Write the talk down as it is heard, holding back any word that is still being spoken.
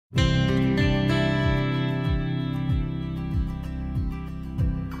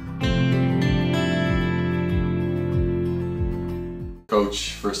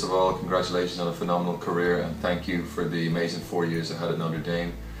Coach, first of all, congratulations on a phenomenal career and thank you for the amazing 4 years I had at Notre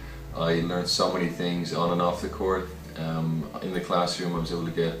Dame. I learned so many things on and off the court. In the classroom I was able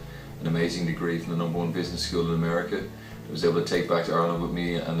to get an amazing degree from the #1 business school in America. I was able to take back to Ireland with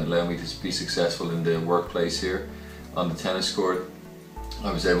me and allow me to be successful in the workplace here. On the tennis court,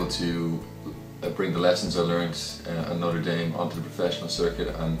 I was able to bring the lessons I learned at Notre Dame onto the professional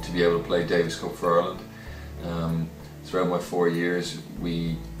circuit and to be able to play Davis Cup for Ireland. Throughout my 4 years,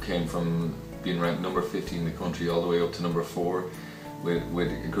 we came from being ranked number 50 in the country all the way up to number 4 with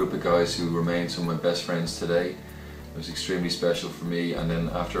a group of guys who remain some of my best friends today. It was extremely special for me, and then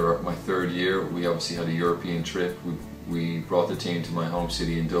after my 3rd year we obviously had a European trip. We brought the team to my home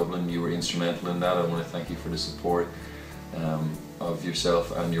city in Dublin. You were instrumental in that. I want to thank you for the support of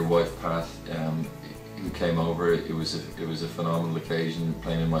yourself and your wife Pat, who came over. It was a phenomenal occasion,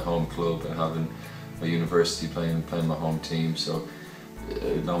 playing in my home club and having my university playing my home team. So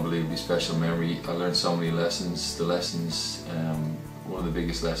an unbelievably special memory. I learned so many lessons. One of the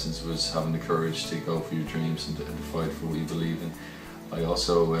biggest lessons was having the courage to go for your dreams and to fight for what you believe in. I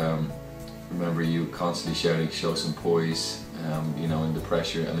also remember you constantly shouting, "Show some poise," you know, in the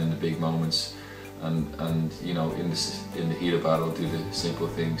pressure and in the big moments, and you know, in the heat of battle, do the simple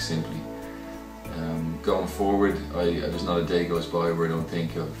things simply. Going forward, there's not a day goes by where I don't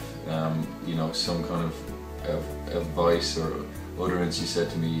think of you know, some kind of advice or utterance you said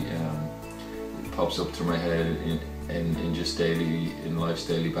to me. It pops up through my head in just life's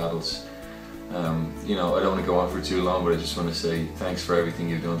daily battles. You know, I don't want to go on for too long, but I just want to say thanks for everything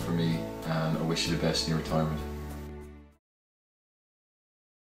you've done for me, and I wish you the best in your retirement.